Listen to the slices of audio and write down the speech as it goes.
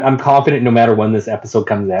I'm confident no matter when this episode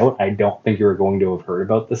comes out, I don't think you're going to have heard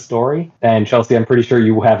about this story. And Chelsea, I'm pretty sure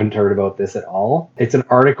you haven't heard about this at all. It's an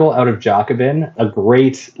article out of Jacobin, a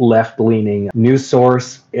great left-leaning news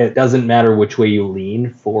source. It doesn't matter which way you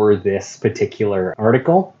lean for this particular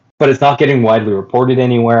article, but it's not getting widely reported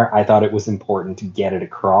anywhere. I thought it was important to get it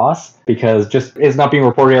across because just it's not being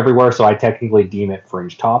reported everywhere, so I technically deem it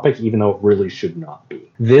fringe topic, even though it really should not be.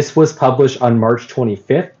 This was published on March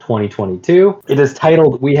 25th, 2022. It is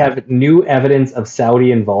titled, "We Have New Evidence of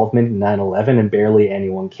Saudi Involvement in 9/11 and Barely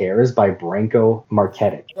Anyone Cares" by Branko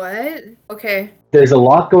Marketic. What? Okay. There's a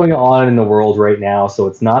lot going on in the world right now, so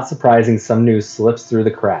it's not surprising some news slips through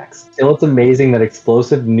the cracks. Still, it's amazing that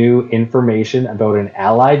explosive new information about an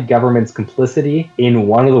allied government's complicity in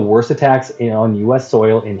one of the worst attacks on U.S.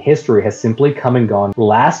 soil in history has simply come and gone.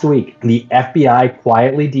 Last week, the FBI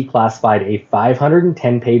quietly declassified a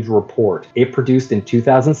 510-page report it produced in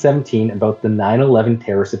 2017 about the 9/11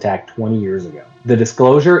 terrorist attack 20 years ago. The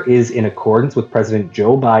disclosure is in accordance with President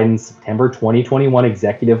Joe Biden's September 2021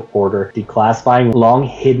 executive order declassifying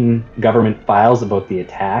long-hidden government files about the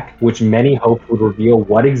attack, which many hoped would reveal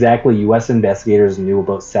what exactly U.S. investigators knew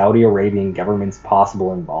about Saudi Arabian government's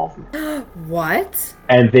possible involvement. What?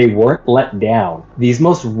 And they weren't let down. These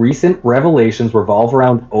most recent revelations revolve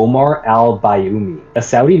around Omar al-Bayoumi, a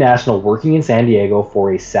Saudi national working in San Diego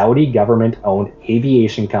for a Saudi government-owned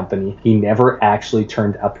aviation company he never actually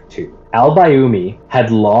turned up to. Al-Bayoumi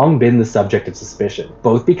had long been the subject of suspicion,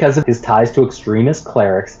 both because of his ties to extremist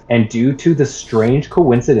clerics and due to the strange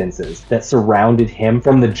coincidences that surrounded him,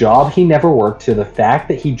 from the job he never worked to the fact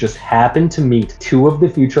that he just happened to meet two of the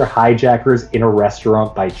future hijackers in a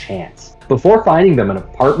restaurant by chance. Before finding them an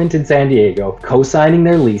apartment in San Diego, co-signing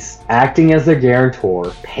their lease, acting as their guarantor,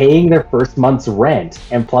 paying their first month's rent,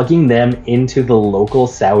 and plugging them into the local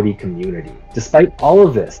Saudi community. Despite all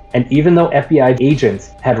of this, and even though FBI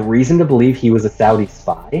agents had reason to believe he was a Saudi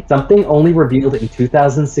spy, something only revealed in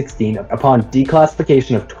 2016 upon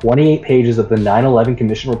declassification of 28 pages of the 9/11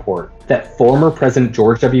 Commission report that former President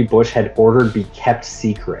George W. Bush had ordered be kept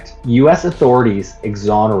secret. U.S. authorities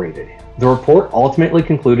exonerated him. The report ultimately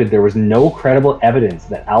concluded there was no credible evidence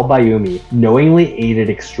that al-Bayoumi knowingly aided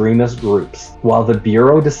extremist groups, while the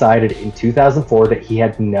Bureau decided in 2004 that he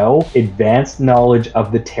had no advanced knowledge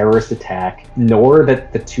of the terrorist attack, nor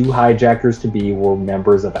that the two hijackers-to-be were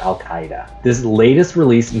members of Al-Qaeda. This latest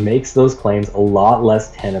release makes those claims a lot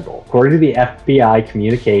less tenable. According to the FBI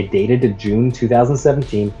communique dated to June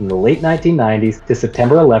 2017, from the late 1990s to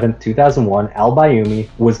September 11, 2001, al-Bayoumi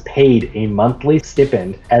was paid a monthly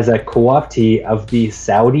stipend as a co-optee of the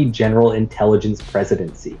Saudi General Intelligence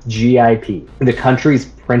Presidency, GIP, the country's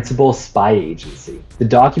principal spy agency. The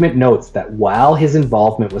document notes that while his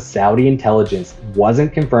involvement with Saudi intelligence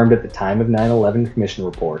wasn't confirmed at the time of 9/11 Commission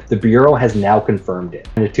report, the Bureau has now confirmed it.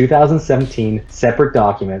 In a 2017 separate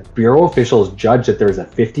document, Bureau officials judged that there is a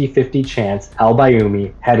 50-50 chance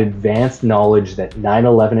al-Bayoumi had advanced knowledge that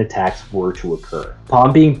 9/11 attacks were to occur.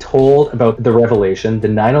 Upon being told about the revelation, the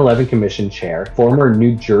 9/11 Commission chair, former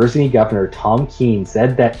New Jersey Governor Tom Keene,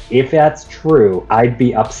 said that if that's true, I'd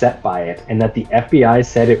be upset by it, and that the FBI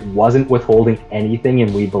said it wasn't withholding anything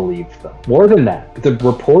and we believed them. More than that, the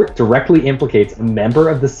report directly implicates a member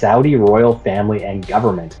of the Saudi royal family and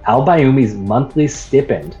government. Al-Bayoumi's monthly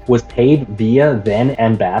stipend was paid via then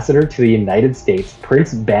ambassador to the United States,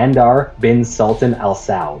 Prince Bandar bin Sultan Al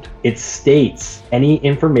Saud. It states any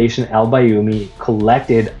information al-Bayoumi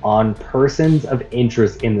collected on persons of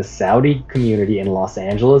interest in the Saudi community in Los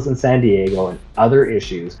Angeles and San Diego and other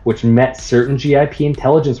issues which met certain GIP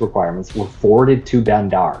intelligence requirements were forwarded to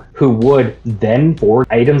Bandar, who would then forward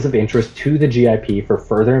items of interest to the GIP for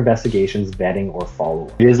further investigations, vetting, or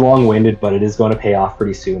follow-up. It is long-winded, but it is going to pay off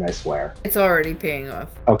pretty soon, I swear. It's already paying off.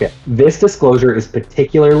 Okay, this disclosure is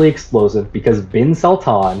particularly explosive because bin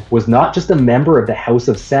Sultan was not just a member of the House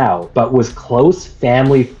of Saud, but was close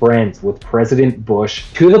family friends with President Bush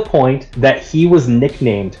to the point that he was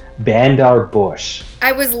nicknamed Bandar Bush.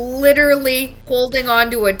 I was literally holding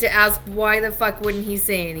on to it to ask why the fuck wouldn't he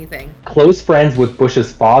say anything. Close friends with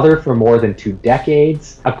Bush's father for more than 2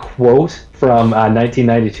 decades. A quote from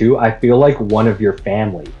 1992, "I feel like one of your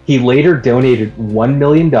family." He later donated $1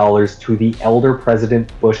 million to the elder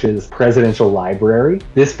President Bush's presidential library.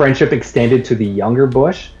 This friendship extended to the younger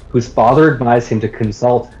Bush, whose father advised him to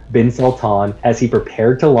consult bin Sultan as he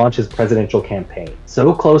prepared to launch his presidential campaign.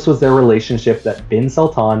 So close was their relationship that bin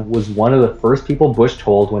Sultan was one of the first people Bush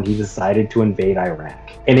told when he decided to invade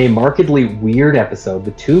Iraq. In a markedly weird episode,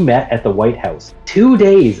 the two met at the White House 2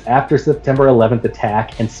 days after September 11th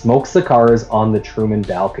attack and smoked cigars on the Truman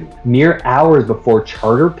balcony, mere hours before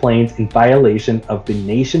charter planes in violation of the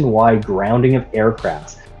nationwide grounding of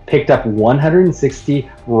aircrafts picked up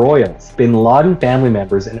 160 royals, bin Laden family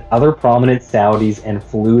members, and other prominent Saudis and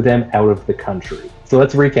flew them out of the country. So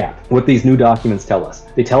let's recap what these new documents tell us.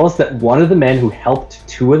 They tell us that one of the men who helped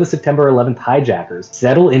two of the September 11th hijackers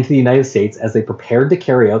settle into the United States as they prepared to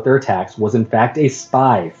carry out their attacks was in fact a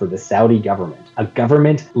spy for the Saudi government, a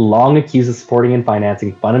government long accused of supporting and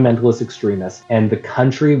financing fundamentalist extremists and the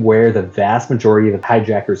country where the vast majority of the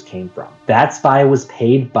hijackers came from. That spy was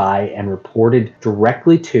paid by and reported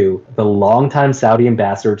directly to the longtime Saudi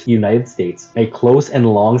ambassador to the United States, a close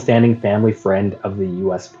and long-standing family friend of the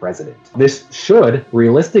US president. This should,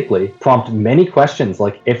 realistically, prompt many questions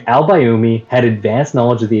like, if al-Bayoumi had advanced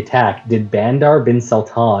knowledge of the attack, did Bandar bin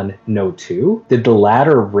Sultan know too? Did the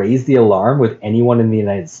latter raise the alarm with anyone in the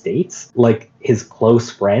United States? Like, his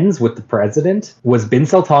close friends with the president? Was bin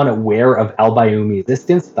Sultan aware of al-Bayoumi's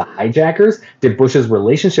existence, the hijackers? Did Bush's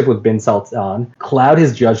relationship with bin Sultan cloud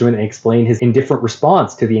his judgment and explain his indifferent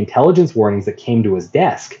response to the intelligence warnings that came to his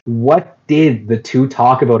desk? What did the two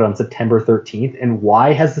talk about on September 13th, and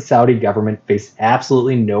why has the Saudi government faced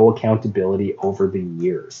absolutely no accountability over the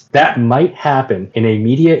years? That might happen in a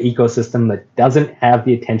media ecosystem that doesn't have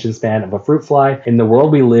the attention span of a fruit fly. In the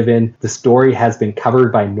world we live in, the story has been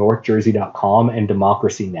covered by NorthJersey.com and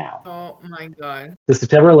Democracy Now! Oh my god. The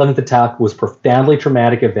September 11th attack was a profoundly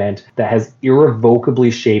traumatic event that has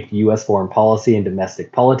irrevocably shaped U.S. foreign policy and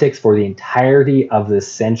domestic politics for the entirety of this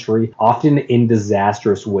century, often in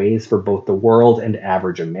disastrous ways for both the world and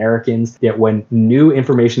average Americans. Yet when new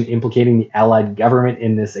information implicating the Allied government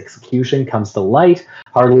in this execution comes to light,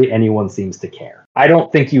 hardly anyone seems to care. I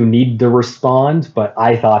don't think you need to respond, but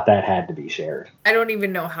I thought that had to be shared. I don't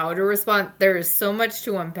even know how to respond. There is so much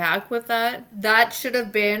to unpack with that. That should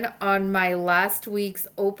have been on my last week's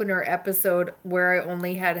opener episode where I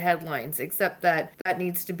only had headlines, except that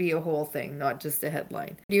needs to be a whole thing, not just a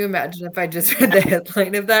headline. Can you imagine if I just read the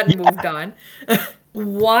headline of that and moved on?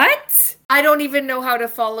 What? I don't even know how to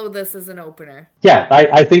follow this as an opener. Yeah,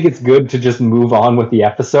 I think it's good to just move on with the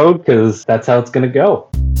episode because that's how it's going to go.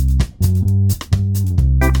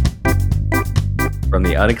 From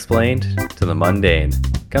the unexplained to the mundane,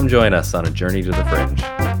 come join us on a journey to the fringe.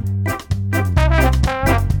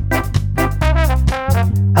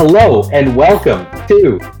 Hello and welcome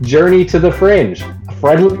to Journey to the Fringe, a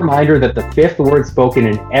friendly reminder that the fifth word spoken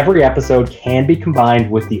in every episode can be combined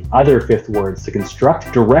with the other fifth words to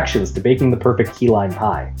construct directions to baking the perfect key lime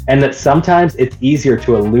pie, and that sometimes it's easier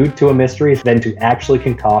to allude to a mystery than to actually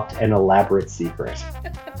concoct an elaborate secret.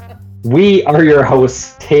 We are your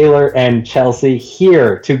hosts, Taylor and Chelsea,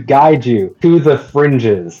 here to guide you to the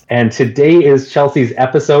fringes. And today is Chelsea's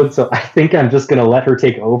episode, so I think I'm just going to let her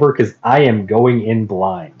take over because I am going in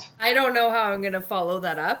blind. I don't know how I'm going to follow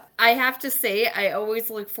that up. I have to say, I always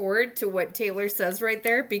look forward to what Taylor says right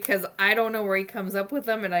there because I don't know where he comes up with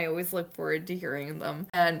them, and I always look forward to hearing them.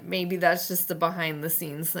 And maybe that's just a behind the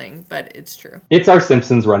scenes thing, but it's true. It's our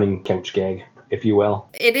Simpsons running couch gag, if you will.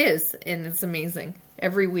 It is, and it's amazing.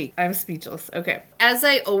 Every week. I'm speechless. Okay. As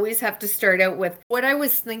I always have to start out with what I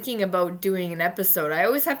was thinking about doing an episode, I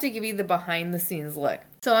always have to give you the behind the scenes look.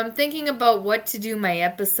 So I'm thinking about what to do my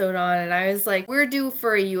episode on, and I was like, we're due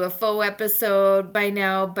for a UFO episode by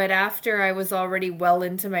now, but after I was already well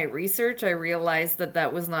into my research, I realized that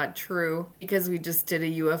that was not true because we just did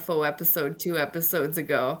a UFO episode 2 episodes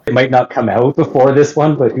ago. It might not come out before this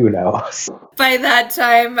one, but who knows? By that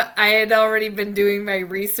time, I had already been doing my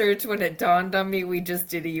research when it dawned on me we just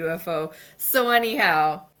did a UFO. So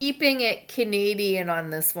anyhow, keeping it Canadian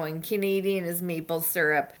on this one. Canadian is maple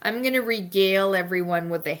syrup. I'm going to regale everyone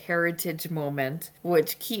with a heritage moment,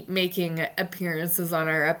 which keep making appearances on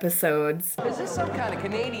our episodes. Is this some kind of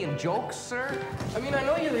Canadian joke, sir? I mean, I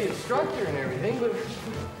know you're the instructor and everything, but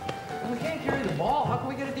we can't carry the ball. How can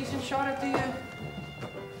we get a decent shot at the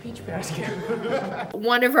peach basket?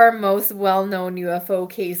 One of our most well-known UFO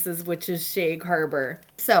cases, which is Shag Harbor.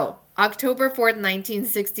 So, October 4th,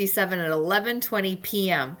 1967 at 11:20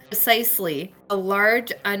 p.m. Precisely, a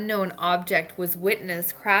large unknown object was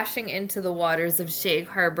witnessed crashing into the waters of Shag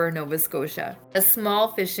Harbor, Nova Scotia, a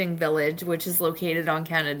small fishing village which is located on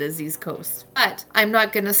Canada's east coast. But I'm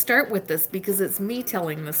not going to start with this because it's me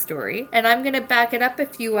telling the story, and I'm going to back it up a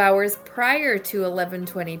few hours prior to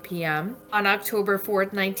 11:20 p.m. on October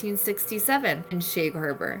 4th, 1967 in Shag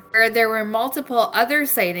Harbor, where there were multiple other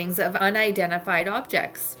sightings of unidentified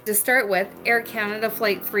objects. To start with, Air Canada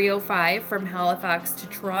Flight 305 from Halifax to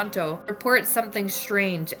Toronto reports something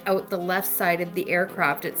strange out the left side of the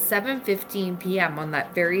aircraft at 7:15 p.m. on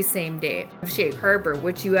that very same day of Shag Harbor,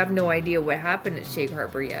 which you have no idea what happened at Shag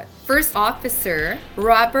Harbor yet. First Officer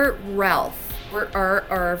Robert Ralph or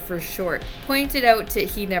RR for short, pointed out to,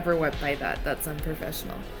 he never went by that, that's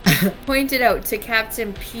unprofessional, pointed out to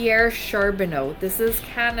Captain Pierre Charbonneau, this is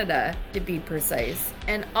Canada to be precise,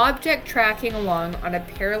 an object tracking along on a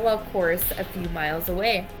parallel course a few miles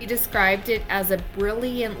away. He described it as a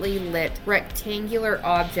brilliantly lit rectangular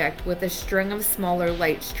object with a string of smaller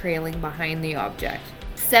lights trailing behind the object.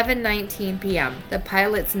 7:19 p.m. The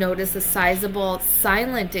pilots noticed a sizable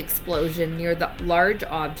silent explosion near the large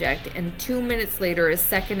object, and 2 minutes later a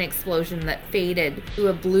second explosion that faded to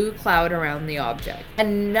a blue cloud around the object.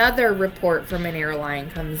 Another report from an airline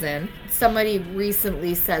comes in. Somebody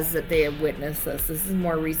recently says that they have witnessed this. This is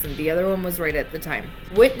more recent. The other one was right at the time.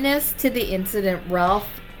 Witness to the incident, Ralph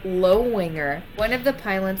Lowinger, one of the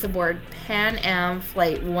pilots aboard Pan Am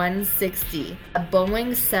Flight 160, a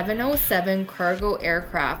Boeing 707 cargo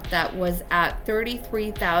aircraft that was at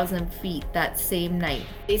 33,000 feet that same night.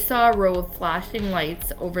 They saw a row of flashing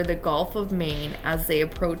lights over the Gulf of Maine as they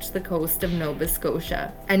approached the coast of Nova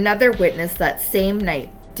Scotia. Another witness that same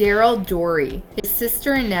night, Daryl Dory, his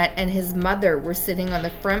sister Annette and his mother were sitting on the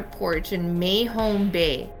front porch in Mayholm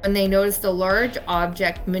Bay when they noticed a large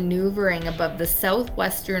object maneuvering above the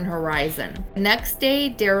southwestern horizon. The next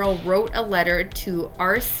day, Daryl wrote a letter to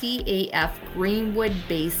RCAF Greenwood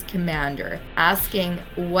Base Commander asking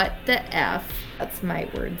what the F, that's my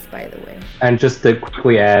words by the way. And just to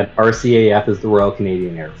quickly add, RCAF is the Royal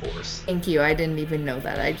Canadian Air Force. Thank you, I didn't even know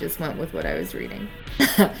that, I just went with what I was reading.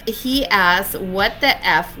 He asks what the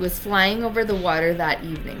F was flying over the water that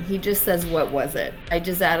evening. He just says, what was it? I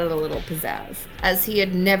just added a little pizzazz, as he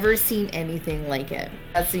had never seen anything like it.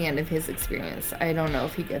 That's the end of his experience. I don't know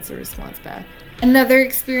if he gets a response back. Another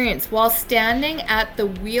experience, while standing at the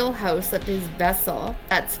wheelhouse of his vessel,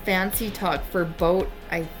 that's fancy talk for boat,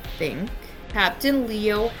 I think, Captain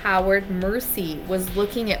Leo Howard Mercy was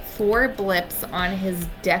looking at 4 blips on his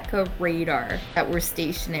Decca radar that were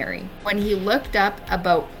stationary. When he looked up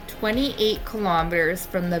about 28 kilometers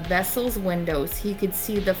from the vessel's windows, he could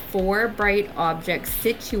see the 4 bright objects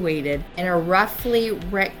situated in a roughly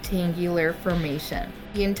rectangular formation.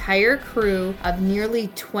 The entire crew of nearly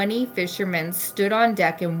 20 fishermen stood on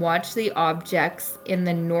deck and watched the objects in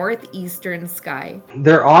the northeastern sky.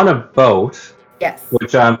 They're on a boat. Yes.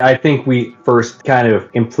 Which I think we first kind of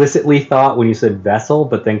implicitly thought when you said vessel,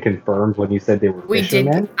 but then confirmed when you said they were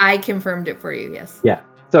fishermen. I confirmed it for you, yes. Yeah.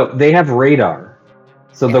 So they have radar.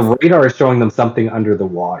 So yes. The radar is showing them something under the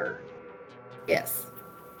water. Yes.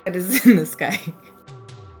 It is in the sky.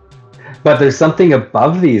 But there's something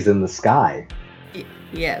above these in the sky.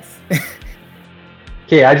 Yes.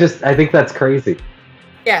 Okay, I think that's crazy.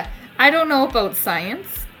 Yeah. I don't know about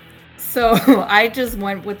science. So I just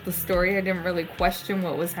went with the story. I didn't really question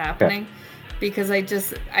what was happening because I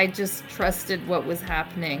just trusted what was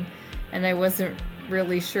happening, and I wasn't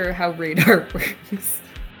really sure how radar works.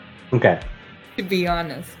 Okay. To be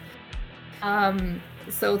honest.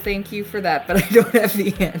 So thank you for that, but I don't have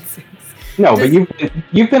the answers. No, but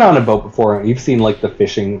you've been on a boat before. You've seen like the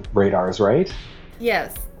fishing radars, right?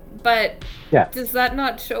 Yes, but yeah. Does that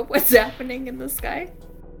not show what's happening in the sky?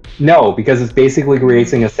 No, because it's basically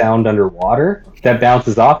creating a sound underwater that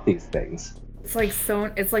bounces off these things.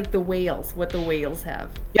 It's like the whales, what the whales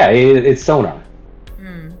have. Yeah, it's sonar.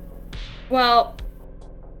 Well,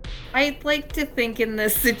 I'd like to think in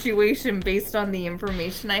this situation, based on the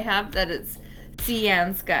information I have, that it's sea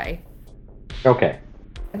and sky. Okay.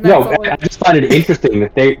 No, I just find it interesting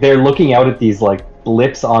that they're looking out at these like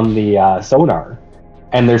blips on the sonar,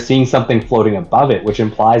 and they're seeing something floating above it, which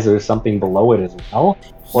implies there's something below it as well.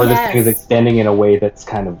 Or this thing is extending in a way that's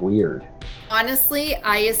kind of weird. Honestly,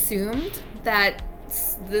 I assumed that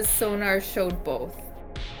this sonar showed both.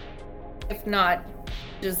 If not,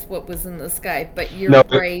 just what was in the sky. But you're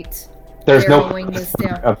right. There's no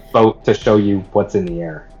a boat to show you what's in the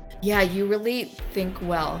air. Yeah, you really think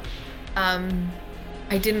well.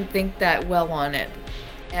 I didn't think that well on it.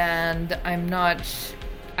 And I'm not...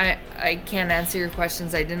 I can't answer your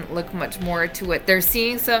questions. I didn't look much more to it. They're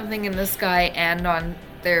seeing something in the sky and on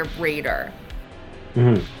their radar.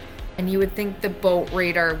 Mm-hmm. And you would think the boat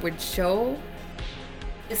radar would show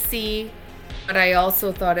the sea, but I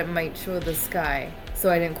also thought it might show the sky,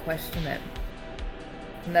 so I didn't question it.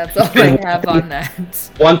 And that's all I have on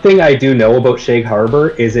that. One thing I do know about Shag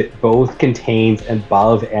Harbor is it both contains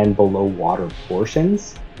above and below water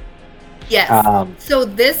portions. Yes. So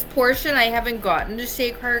this portion, I haven't gotten to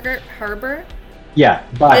Shag Harbor. Yeah,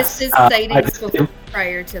 but this is sightings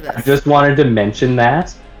prior to this. I just wanted to mention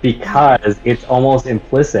that because it's almost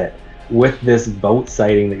implicit with this boat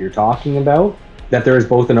sighting that you're talking about that there is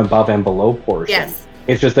both an above and below portion. Yes.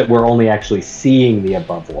 It's just that we're only actually seeing the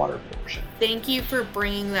above water portion. Thank you for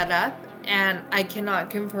bringing that up. and I cannot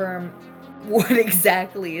confirm what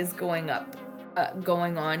exactly is going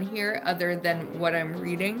on here other than what I'm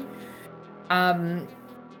reading.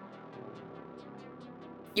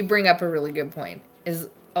 You bring up a really good point, is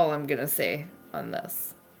all I'm gonna say on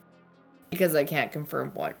this, because I can't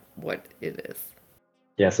confirm what it is.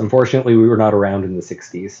 Yes, unfortunately, we were not around in the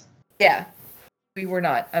 60s. Yeah, we were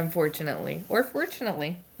not, unfortunately. Or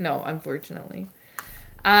fortunately. No, unfortunately.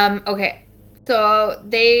 Okay. So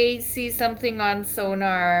they see something on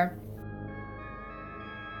sonar.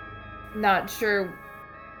 Not sure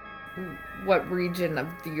what region of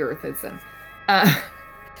the Earth it's in.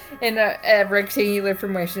 In a rectangular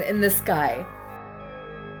formation in the sky.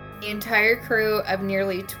 The entire crew of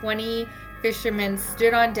nearly 20 fishermen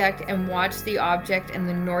stood on deck and watched the object in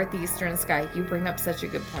the northeastern sky. You bring up such a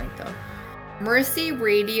good point, though. Mercy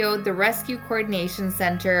radioed the Rescue Coordination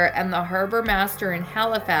Center and the harbor master in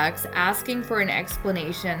Halifax asking for an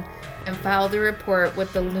explanation and filed a report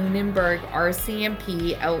with the Lunenburg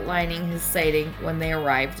RCMP outlining his sighting when they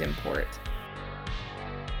arrived in port.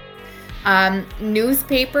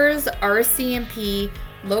 Newspapers, RCMP,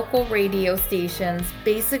 local radio stations,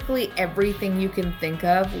 basically everything you can think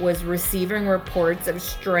of was receiving reports of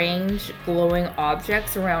strange glowing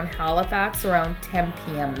objects around Halifax around 10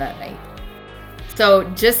 p.m. that night. So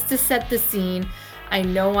just to set the scene, I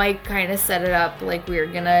know I kind of set it up like we were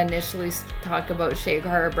going to initially talk about Shag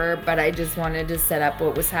Harbor, but I just wanted to set up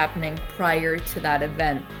what was happening prior to that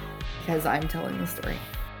event because I'm telling the story.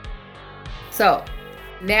 So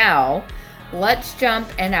now let's jump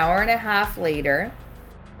an hour and a half later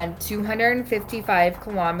and 255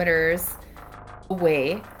 kilometers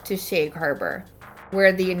away to Shag Harbor,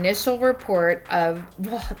 where the initial report of,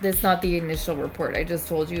 well, that's not the initial report. I just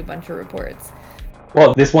told you a bunch of reports.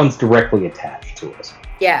 Well, this one's directly attached to it.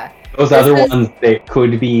 Yeah. Those other ones, they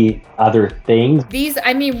could be other things. These,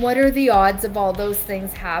 I mean, what are the odds of all those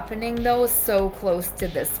things happening, though, so close to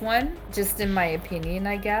this one? Just in my opinion,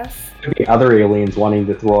 I guess. Could be other aliens wanting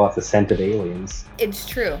to throw off the scent of aliens. It's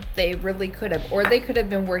true. They really could have. Or they could have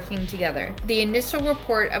been working together. The initial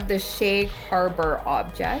report of the Shag Harbor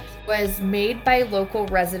object was made by local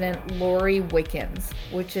resident Laurie Wickens,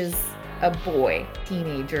 which is a boy,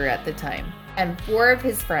 teenager at the time, and 4 of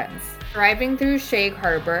his friends. Driving through Shag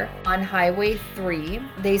Harbor on Highway 3,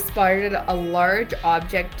 they spotted a large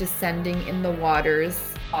object descending in the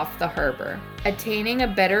waters off the harbor. Attaining a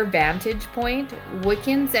better vantage point,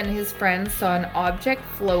 Wickens and his friends saw an object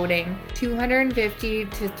floating 250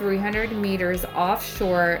 to 300 meters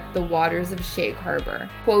offshore the waters of Shag Harbor.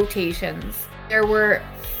 Quotations. There were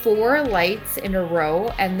 4 lights in a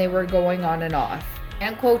row and they were going on and off.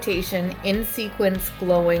 And quotation, in sequence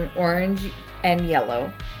glowing orange and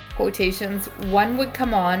yellow. Quotations, 1 would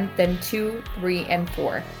come on, then 2, 3, and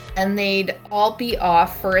 4. And they'd all be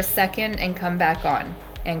off for a second and come back on.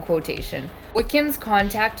 End quotation. Wickens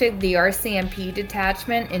contacted the RCMP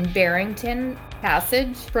detachment in Barrington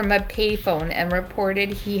Passage from a payphone and reported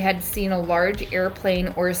he had seen a large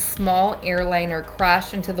airplane or small airliner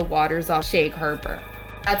crash into the waters off Shag Harbor.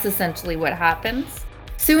 That's essentially what happens.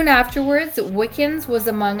 Soon afterwards, Wickens was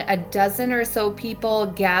among a dozen or so people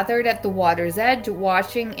gathered at the water's edge,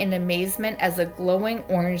 watching in amazement as a glowing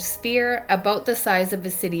orange sphere about the size of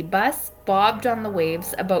a city bus bobbed on the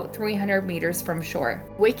waves about 300 meters from shore.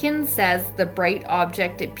 Wickens says the bright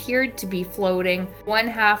object appeared to be floating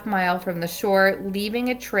 1/2 mile from the shore, leaving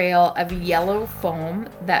a trail of yellow foam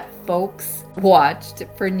that folks watched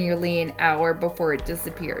for nearly an hour before it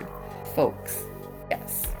disappeared. Folks,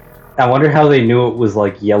 yes. I wonder how they knew it was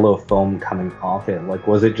like yellow foam coming off it. Like,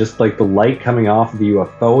 was it just like the light coming off the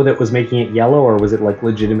UFO that was making it yellow, or was it like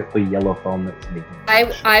legitimately yellow foam that was making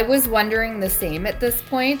it? I was wondering the same at this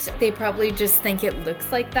point. They probably just think it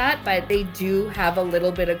looks like that, but they do have a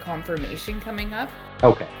little bit of confirmation coming up.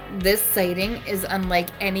 Okay. This sighting is unlike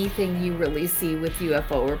anything you really see with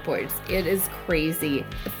UFO reports. It is crazy.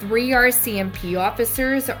 3 RCMP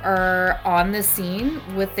officers are on the scene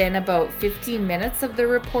within about 15 minutes of the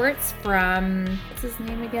reports from, what's his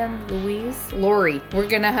name again? Laurie. We're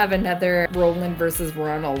gonna have another Roland versus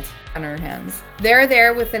Ronald on our hands. They're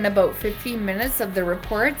there within about 15 minutes of the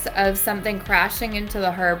reports of something crashing into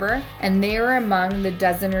the harbor, and they are among the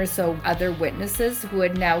dozen or so other witnesses who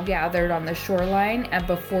had now gathered on the shoreline, and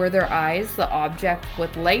before their eyes, the object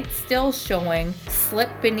with light still showing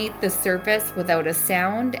slipped beneath the surface without a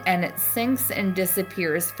sound, and it sinks and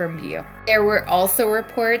disappears from view. There were also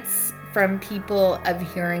reports from people of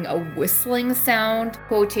hearing a whistling sound,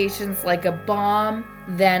 quotations like a bomb,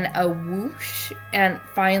 then a whoosh, and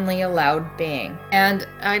finally a loud bang. And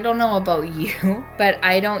I don't know about you, but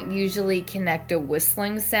I don't usually connect a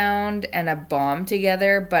whistling sound and a bomb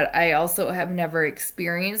together, but I also have never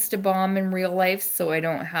experienced a bomb in real life, so I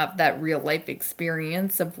don't have that real life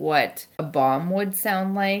experience of what a bomb would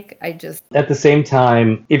sound like. At the same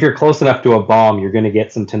time, if you're close enough to a bomb, you're going to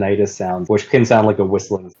get some tinnitus sounds, which can sound like a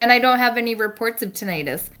whistling. And I don't have any reports of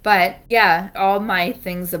tinnitus, but yeah, all my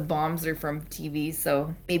things of bombs are from TV,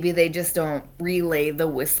 so maybe they just don't relay the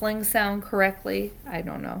whistling sound correctly. I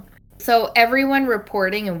don't know. So everyone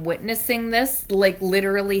reporting and witnessing this, like,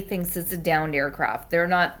 literally thinks it's a downed aircraft. They're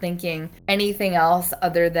not thinking anything else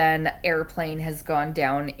other than airplane has gone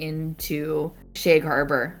down into Shag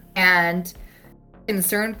Harbor. And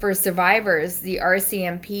concerned for survivors, the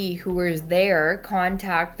RCMP who was there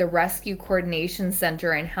contact the Rescue Coordination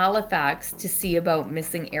Center in Halifax to see about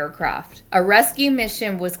missing aircraft. A rescue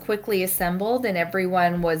mission was quickly assembled and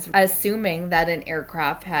everyone was assuming that an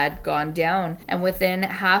aircraft had gone down. And within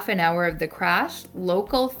half an hour of the crash,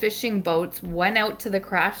 local fishing boats went out to the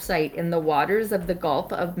crash site in the waters of the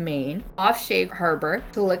Gulf of Maine off Shag Harbor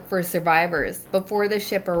to look for survivors. Before the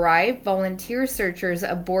ship arrived, volunteer searchers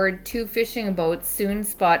aboard 2 fishing boats soon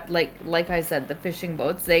spot, like I said, the fishing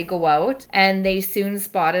boats, they go out and they soon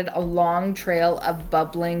spotted a long trail of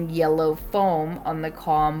bubbling yellow foam on the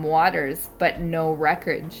calm waters, but no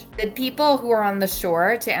wreckage. The people who are on the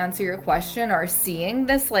shore, to answer your question, are seeing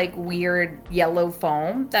this like weird yellow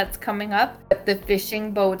foam that's coming up, but the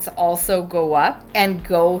fishing boats also go up and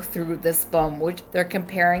go through this foam, which they're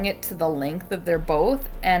comparing it to the length of their boat,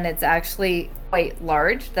 and it's actually quite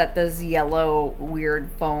large that this yellow weird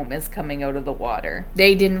foam is coming out of the water.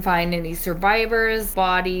 They didn't find any survivors,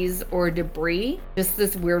 bodies, or debris, just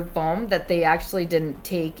this weird foam that they actually didn't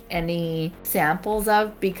take any samples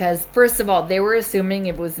of because, first of all, they were assuming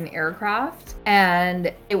it was an aircraft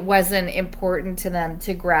and it wasn't important to them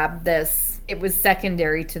to grab this. It was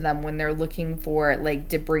secondary to them when they're looking for like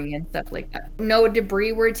debris and stuff like that. No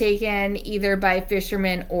debris were taken either by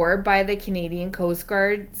fishermen or by the Canadian Coast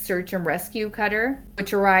Guard search and rescue cutter,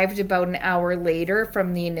 which arrived about an hour later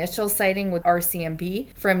from the initial sighting with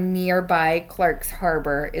RCMP from nearby Clark's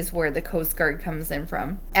Harbor is where the Coast Guard comes in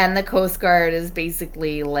from. And the Coast Guard is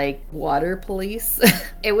basically like water police.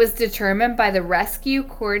 It was determined by the Rescue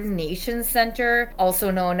Coordination Center,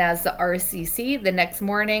 also known as the RCC, the next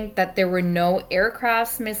morning that there were no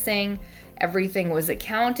aircrafts missing. Everything was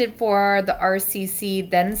accounted for. The RCC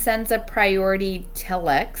then sends a priority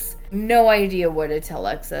telex. No idea what a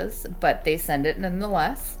telex is, but they send it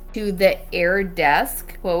nonetheless to the air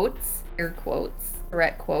desk, quotes, air quotes,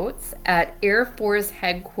 direct quotes, at Air Force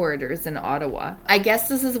headquarters in Ottawa. I guess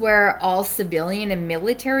this is where all civilian and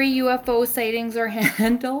military UFO sightings are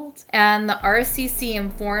handled. And the RCC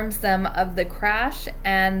informs them of the crash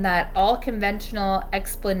and that all conventional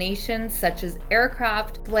explanations such as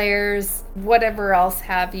aircraft, flares, whatever else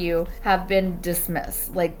have you, have been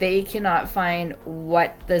dismissed. Like, they cannot find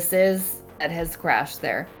what this is that has crashed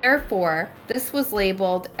there. Therefore, this was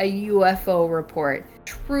labeled a UFO report,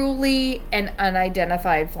 truly an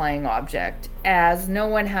unidentified flying object, as no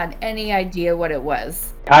one had any idea what it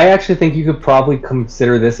was. I actually think you could probably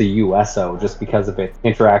consider this a USO just because of its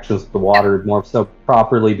interactions with the water, more so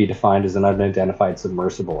properly be defined as an unidentified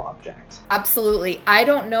submersible object. Absolutely. I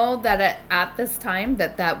don't know that at this time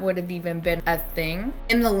that would have even been a thing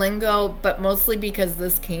in the lingo, but mostly because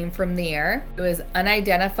this came from the air. It was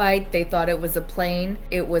unidentified. They thought it was a plane.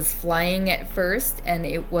 It was flying at first, and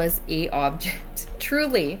it was a object.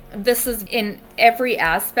 Truly, this is in every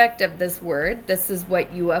aspect of this word. This is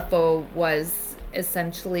what UFO was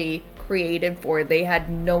essentially created for. They had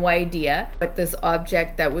no idea what this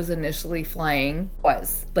object that was initially flying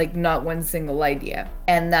was. Like, not one single idea.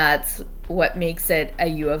 And that's what makes it a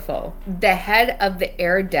UFO. The head of the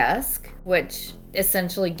air desk, which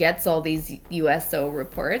essentially gets all these USO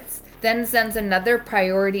reports, then sends another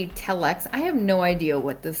priority telex. I have no idea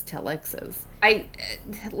what this telex is.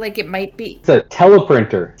 It might be. It's a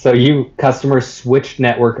teleprinter. So customers switched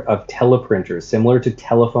network of teleprinters, similar to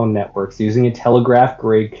telephone networks, using a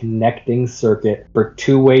telegraph-grade connecting circuit for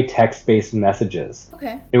two-way text-based messages.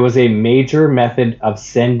 Okay. It was a major method of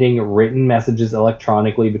sending written messages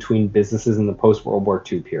electronically between businesses in the post-World War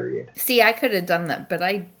II period. See, I could have done that, but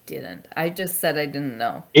I didn't. I just said I didn't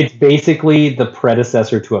know. It's basically the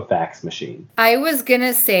predecessor to a fax machine. I was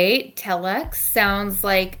gonna say telex sounds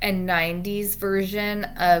like a 90s version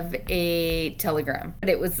of a telegram, but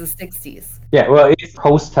it was the 60s. Yeah, well, it's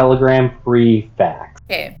post-telegram, pre-fax.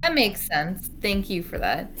 Okay, that makes sense. Thank you for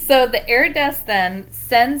that. So the Air Desk then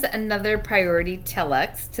sends another priority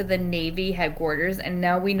telex to the Navy headquarters, and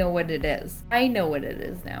now we know what it is. I know what it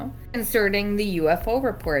is now. Concerning the UFO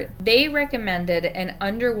report, they recommended an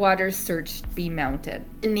underwater search be mounted.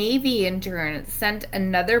 The Navy, in turn, sent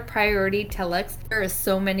another priority telex. There are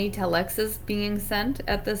so many telexes being sent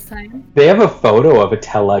at this time. They have a photo of a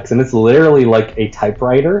telex, and it's literally like a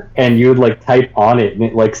typewriter, and you would like type on it, and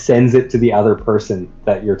it like sends it to the other person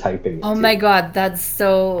that you're typing it Oh to. my god, that's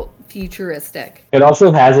so futuristic. It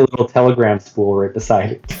also has a little telegram spool right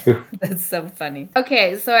beside it too. That's so funny.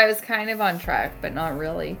 Okay, so I was kind of on track, but not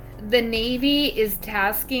really. The Navy is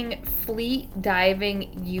tasking Fleet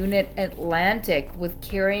Diving Unit Atlantic with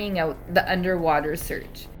carrying out the underwater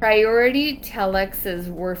search. Priority telexes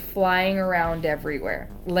were flying around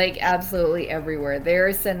everywhere, like absolutely everywhere.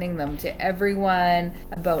 They're sending them to everyone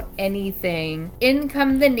about anything. In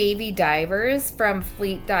come the Navy divers from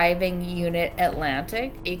Fleet Diving Unit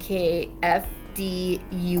Atlantic, aka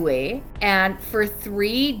FDUA, and for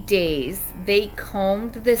 3 days they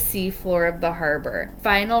combed the seafloor of the harbor.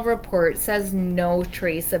 Final report says no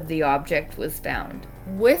trace of the object was found.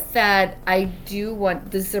 With that, I do want,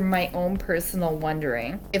 this is my own personal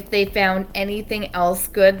wondering, if they found anything else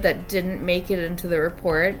good that didn't make it into the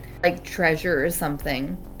report, like treasure or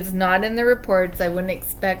something. It's not in the reports. I wouldn't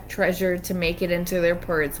expect treasure to make it into the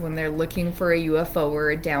reports when they're looking for a UFO or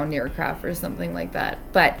a downed aircraft or something like that.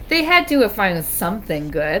 But they had to have found something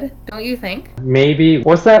good, don't you think? Maybe.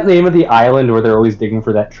 What's that name of the island where they're always digging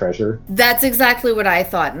for that treasure? That's exactly what I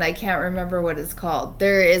thought, and I can't remember what it's called.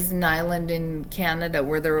 There is an island in Canada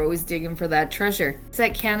where they're always digging for that treasure. It's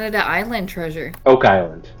that Canada Island treasure. Oak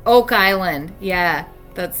Island. Oak Island, yeah.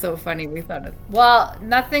 That's so funny. We thought of. Well,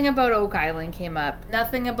 nothing about Oak Island came up.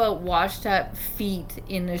 Nothing about washed up feet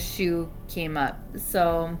in a shoe came up.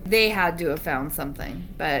 So they had to have found something,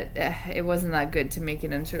 but it wasn't that good to make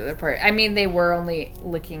it into the report. I mean, they were only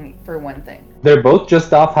looking for one thing. They're both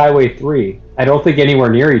just off Highway 3. I don't think anywhere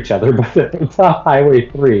near each other, but it's off Highway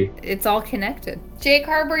 3. It's all connected. Shag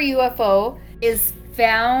Harbor UFO is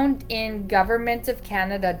found in Government of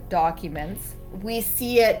Canada documents. We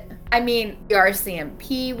see it. I mean, the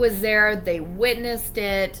RCMP was there. They witnessed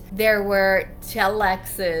it. There were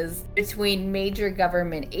telexes between major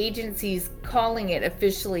government agencies calling it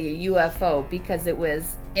officially a UFO because it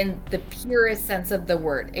was, in the purest sense of the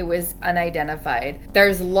word, it was unidentified.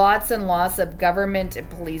 There's lots and lots of government and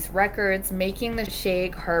police records making the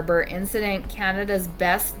Shag Harbor incident Canada's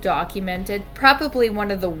best documented, probably one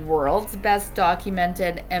of the world's best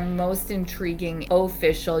documented and most intriguing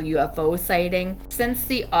official UFO sighting. Since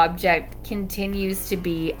the object continues to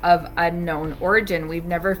be of unknown origin, we've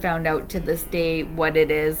never found out to this day what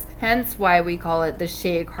it is, hence why we call it the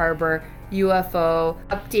Shag Harbor UFO,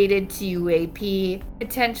 updated to UAP,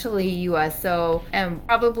 potentially USO, and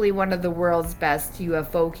probably one of the world's best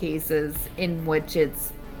UFO cases in which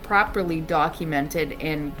it's properly documented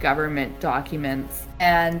in government documents.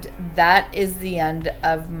 And that is the end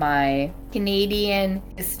of my Canadian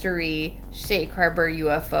history Shag Harbor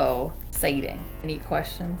UFO sighting. Any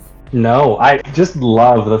questions? No, I just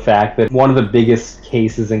love the fact that one of the biggest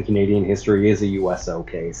cases in Canadian history is a USO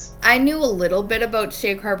case. I knew a little bit about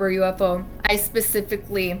Shag Harbor UFO. I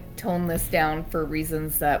specifically toned this down for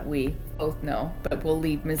reasons that we both know, but we'll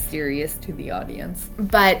leave mysterious to the audience.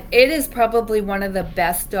 But it is probably one of the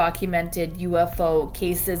best documented UFO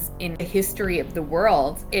cases in the history of the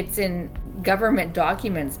world. It's in government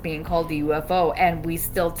documents being called a UFO, and we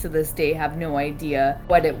still to this day have no idea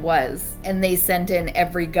what it was. And they sent in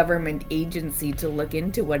every government agency to look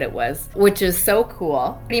into what it was, which is so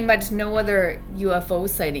cool. Pretty much no other UFO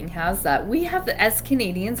sighting has that. We have, as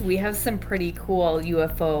Canadians, we have some pretty cool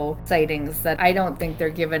UFO sightings that I don't think they're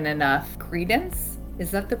given enough credence. Is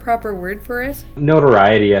that the proper word for it?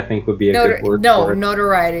 Notoriety, I think, would be a good word for it.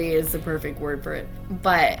 Notoriety is the perfect word for it.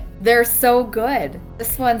 But they're so good.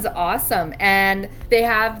 This one's awesome. And they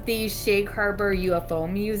have the Shag Harbor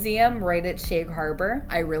UFO Museum right at Shag Harbor.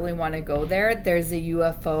 I really want to go there. There's a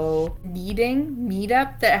UFO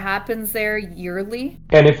meetup that happens there yearly.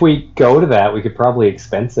 And if we go to that, we could probably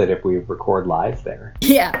expense it if we record live there.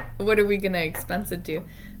 Yeah. What are we going to expense it to?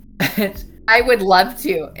 I would love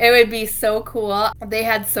to. It would be so cool. They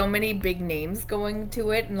had so many big names going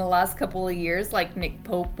to it in the last couple of years, like Nick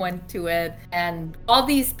Pope went to it, and all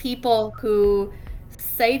these people who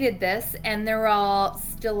cited this, and they're all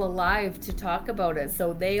still alive to talk about it.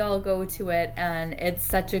 So they all go to it, and it's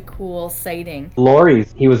such a cool sighting. Laurie,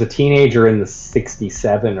 he was a teenager in the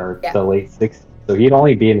 67 or the late 60s. So he'd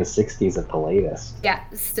only be in the 60s at the latest. Yeah,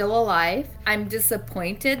 still alive. I'm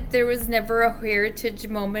disappointed there was never a heritage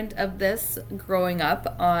moment of this growing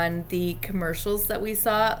up on the commercials that we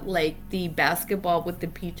saw, like the basketball with the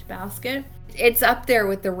peach basket. It's up there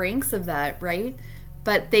with the ranks of that, right?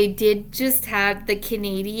 But they did just have, the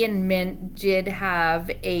Canadian Mint did have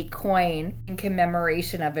a coin in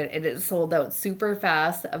commemoration of it, and it sold out super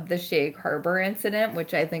fast of the Shag Harbor incident,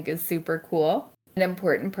 which I think is super cool. An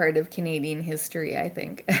important part of Canadian history, I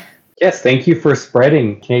think. Yes, thank you for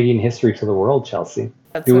spreading Canadian history to the world, Chelsea.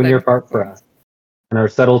 That's Doing what your I'm part for us. And our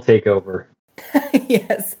subtle takeover.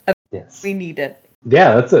 Yes, Yes. we need it.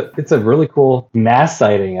 Yeah, it's a really cool mass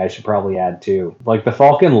sighting, I should probably add too. Like the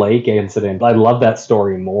Falcon Lake incident, I love that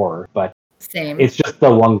story more, but Same. it's just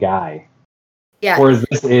the one guy. Yeah. Whereas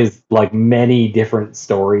this is like many different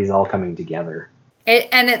stories all coming together.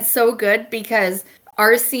 And it's so good because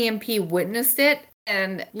RCMP witnessed it,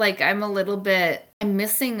 and like I'm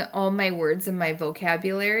missing all my words in my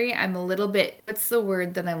vocabulary. I'm a little bit, what's the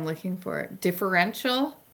word that I'm looking for?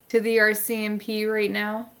 Differential to the RCMP right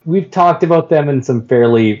now. We've talked about them in some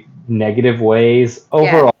fairly negative ways.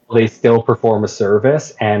 Overall, they still perform a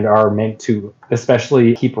service and are meant to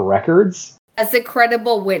especially keep records. As a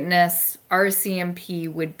credible witness,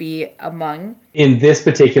 RCMP would be among. In this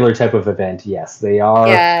particular type of event, yes, they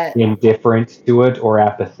are indifferent to it or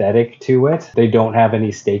apathetic to it. They don't have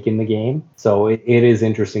any stake in the game. So it is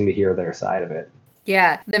interesting to hear their side of it.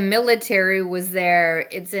 Yeah, the military was there.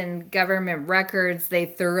 It's in government records. They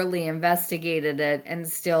thoroughly investigated it, and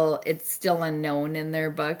it's still unknown in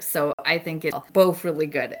their books. So I think it's both really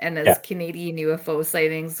good. And as Canadian UFO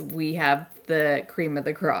sightings, we have the cream of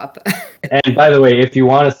the crop. And by the way, if you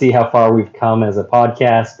want to see how far we've come as a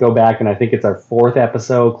podcast, go back, and I think it's our 4th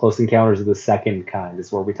episode, Close Encounters of the Second Kind,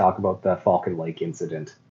 is where we talk about the Falcon Lake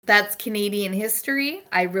incident. That's Canadian history.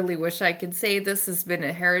 I really wish I could say this has been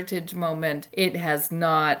a heritage moment. It has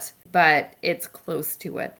not, but it's close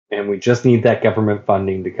to it. And we just need that government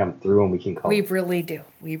funding to come through, and we can call We really do.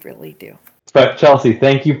 We really do. But Chelsea,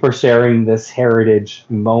 thank you for sharing this heritage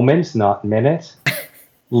moment, not minute.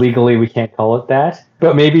 Legally, we can't call it that,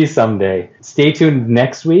 but maybe someday. Stay tuned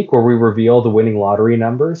next week where we reveal the winning lottery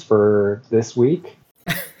numbers for this week.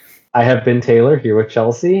 I have been Taylor here with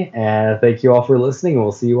Chelsea, and thank you all for listening, and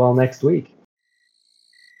we'll see you all next week.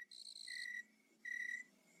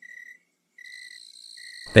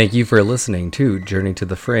 Thank you for listening to Journey to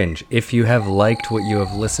the Fringe. If you have liked what you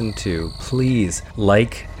have listened to, please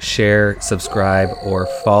like, share, subscribe, or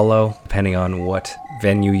follow, depending on what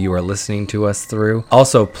venue you are listening to us through.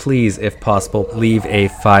 Also, please, if possible, leave a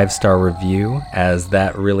 5-star review, as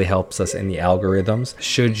that really helps us in the algorithms.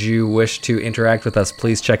 Should you wish to interact with us,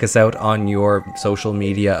 please check us out on your social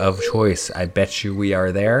media of choice. I bet you we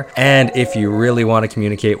are there. And if you really want to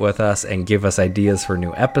communicate with us and give us ideas for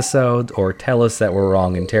new episodes, or tell us that we're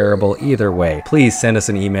wrong and terrible, either way, please send us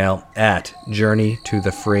an email at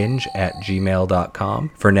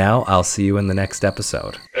journeytothefringe@gmail.com. For now, I'll see you in the next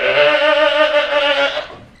episode.